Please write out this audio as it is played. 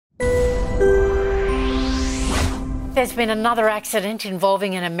There's been another accident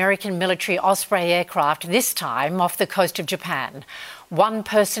involving an American military Osprey aircraft, this time off the coast of Japan. One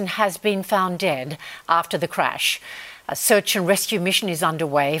person has been found dead after the crash. A search and rescue mission is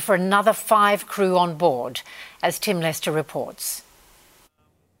underway for another 5 crew on board, as Tim Lester reports.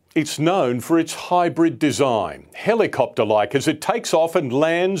 It's known for its hybrid design, helicopter-like as it takes off and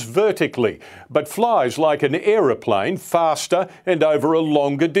lands vertically, but flies like an aeroplane faster and over a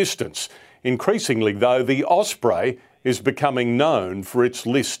longer distance. Increasingly, though, the Osprey is becoming known for its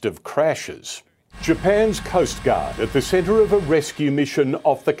list of crashes. Japan's Coast Guard at the centre of a rescue mission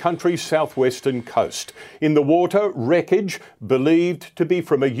off the country's southwestern coast. In the water, wreckage believed to be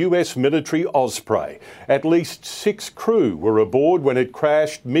from a US military Osprey. At least 6 crew were aboard when it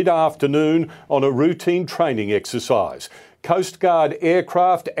crashed mid-afternoon on a routine training exercise. Coast Guard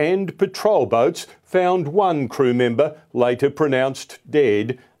aircraft and patrol boats found 1 crew member, later pronounced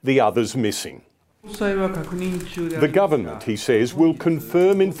dead, the others missing. The government, he says, will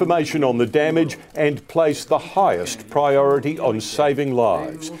confirm information on the damage and place the highest priority on saving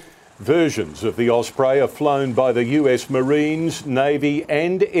lives. Versions of the Osprey are flown by the US Marines, Navy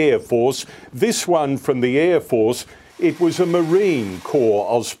and Air Force. This one from the Air Force, it was a Marine Corps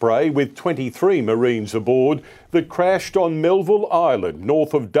Osprey with 23 Marines aboard that crashed on Melville Island,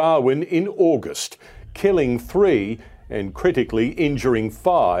 north of Darwin, in August, killing 3 and critically injuring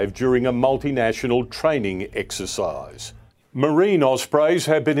 5 during a multinational training exercise. Marine Ospreys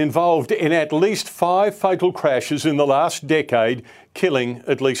have been involved in at least 5 fatal crashes in the last decade, killing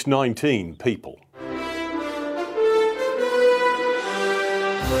at least 19 people.